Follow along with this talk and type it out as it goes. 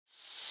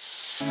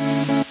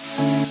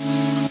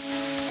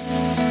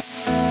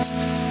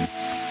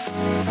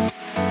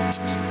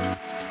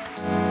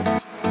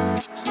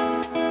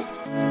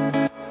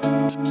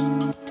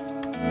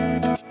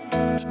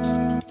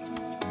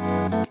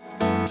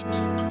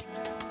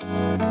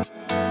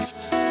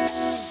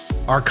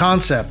Our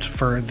concept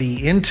for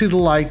the Into the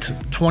Light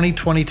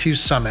 2022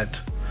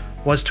 Summit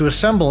was to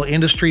assemble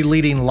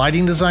industry-leading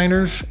lighting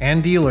designers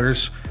and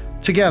dealers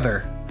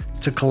together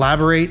to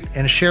collaborate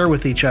and share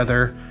with each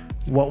other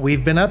what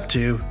we've been up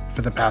to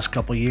for the past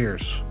couple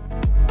years.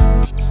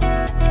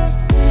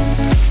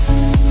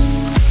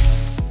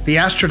 The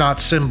astronaut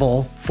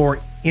symbol for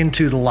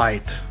Into the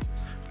Light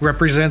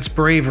represents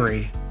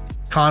bravery,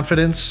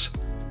 confidence,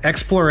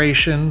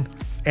 exploration,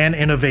 and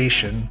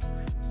innovation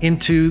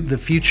into the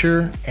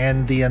future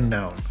and the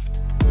unknown.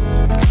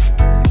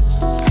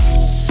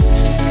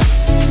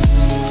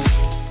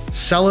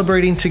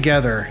 Celebrating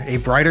together a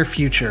brighter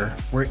future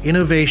where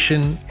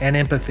innovation and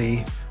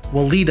empathy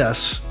will lead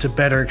us to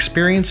better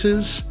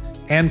experiences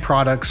and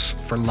products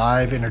for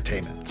live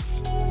entertainment.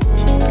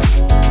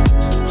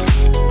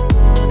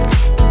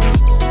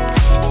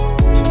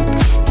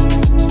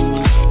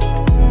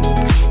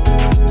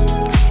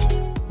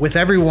 With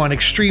everyone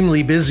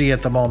extremely busy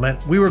at the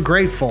moment, we were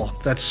grateful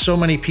that so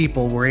many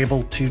people were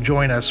able to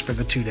join us for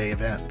the two-day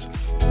event.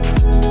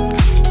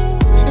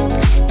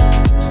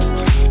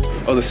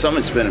 Oh, the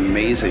summit's been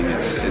amazing.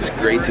 It's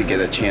great to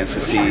get a chance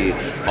to see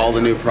all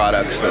the new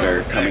products that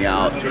are coming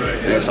out,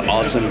 and it's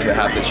awesome to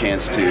have the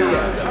chance to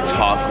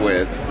talk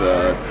with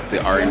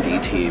the R&D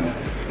team.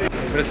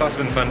 But it's also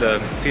been fun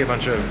to see a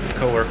bunch of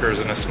coworkers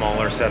in a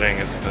smaller setting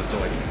as opposed to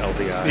like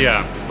LDI.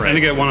 Yeah, right. And to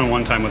get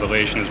one-on-one time with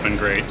Elation has been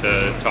great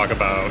to talk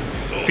about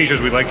features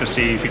we'd like to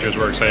see, features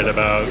we're excited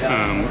about,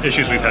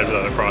 issues we've had with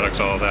other products,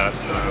 all of that.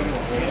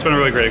 It's been a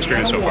really great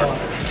experience so far.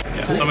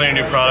 Yeah, so many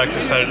new products,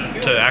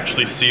 excited to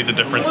actually see the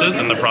differences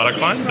in the product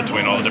line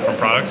between all the different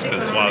products,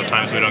 because a lot of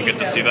times we don't get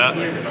to see that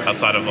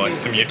outside of like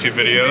some YouTube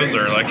videos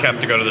or like have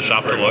to go to the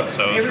shop to look,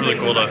 so it's really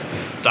cool to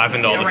dive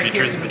into all the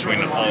features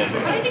between all of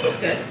them. So.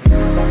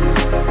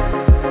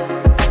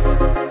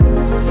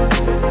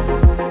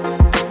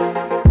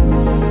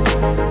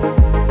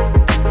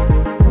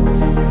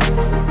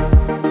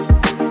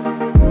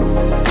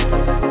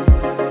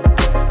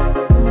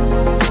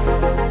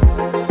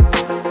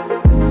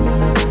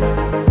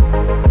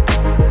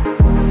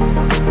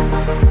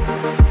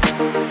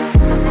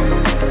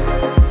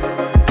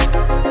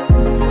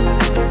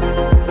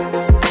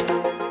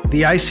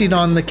 The icing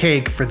on the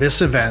cake for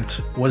this event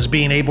was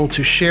being able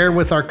to share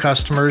with our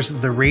customers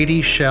the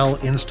Rady Shell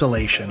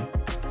installation,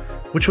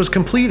 which was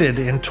completed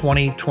in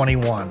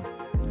 2021,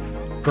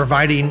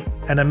 providing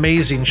an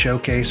amazing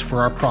showcase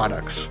for our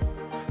products,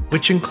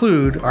 which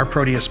include our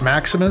Proteus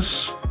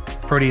Maximus,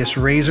 Proteus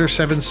Razor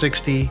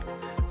 760,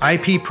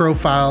 IP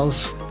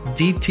profiles,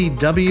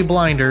 DTW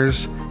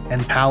blinders,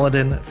 and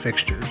Paladin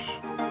fixtures.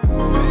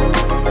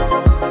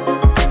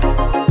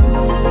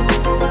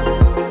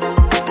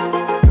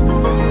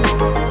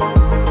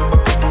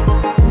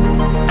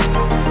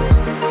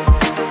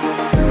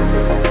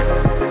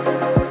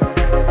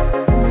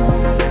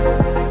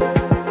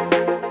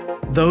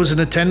 Those in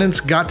attendance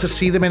got to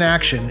see them in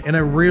action in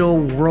a real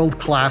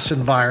world-class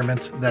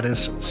environment that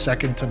is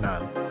second to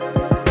none.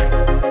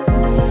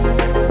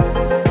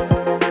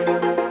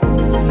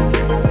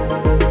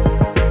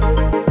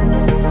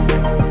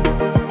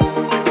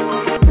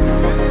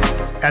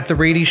 At the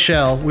Rady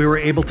Shell, we were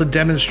able to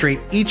demonstrate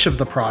each of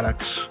the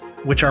products,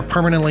 which are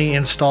permanently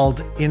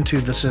installed into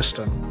the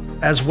system,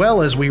 as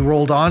well as we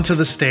rolled onto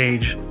the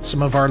stage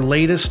some of our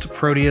latest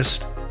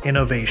Proteus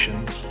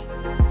innovations.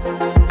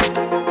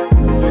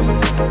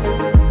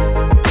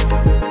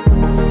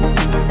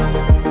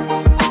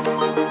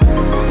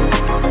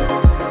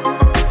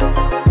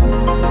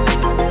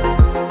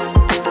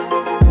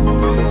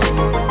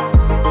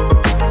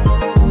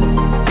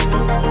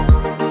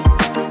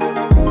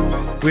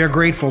 We are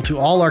grateful to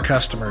all our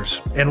customers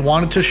and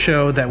wanted to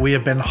show that we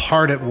have been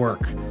hard at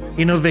work,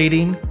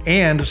 innovating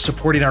and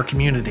supporting our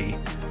community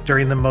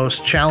during the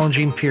most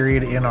challenging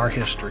period in our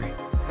history.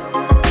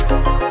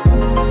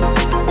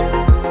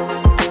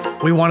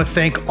 We want to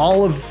thank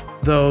all of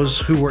those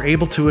who were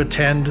able to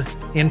attend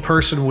in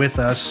person with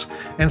us,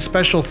 and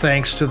special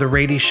thanks to the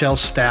Rady Shell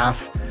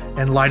staff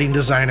and lighting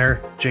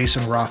designer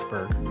Jason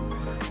Rothberg,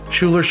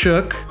 Schuler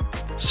Shook,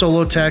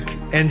 Solotech,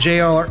 and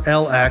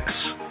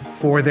JRLX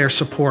for their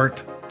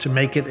support to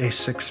make it a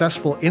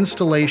successful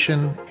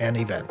installation and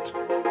event.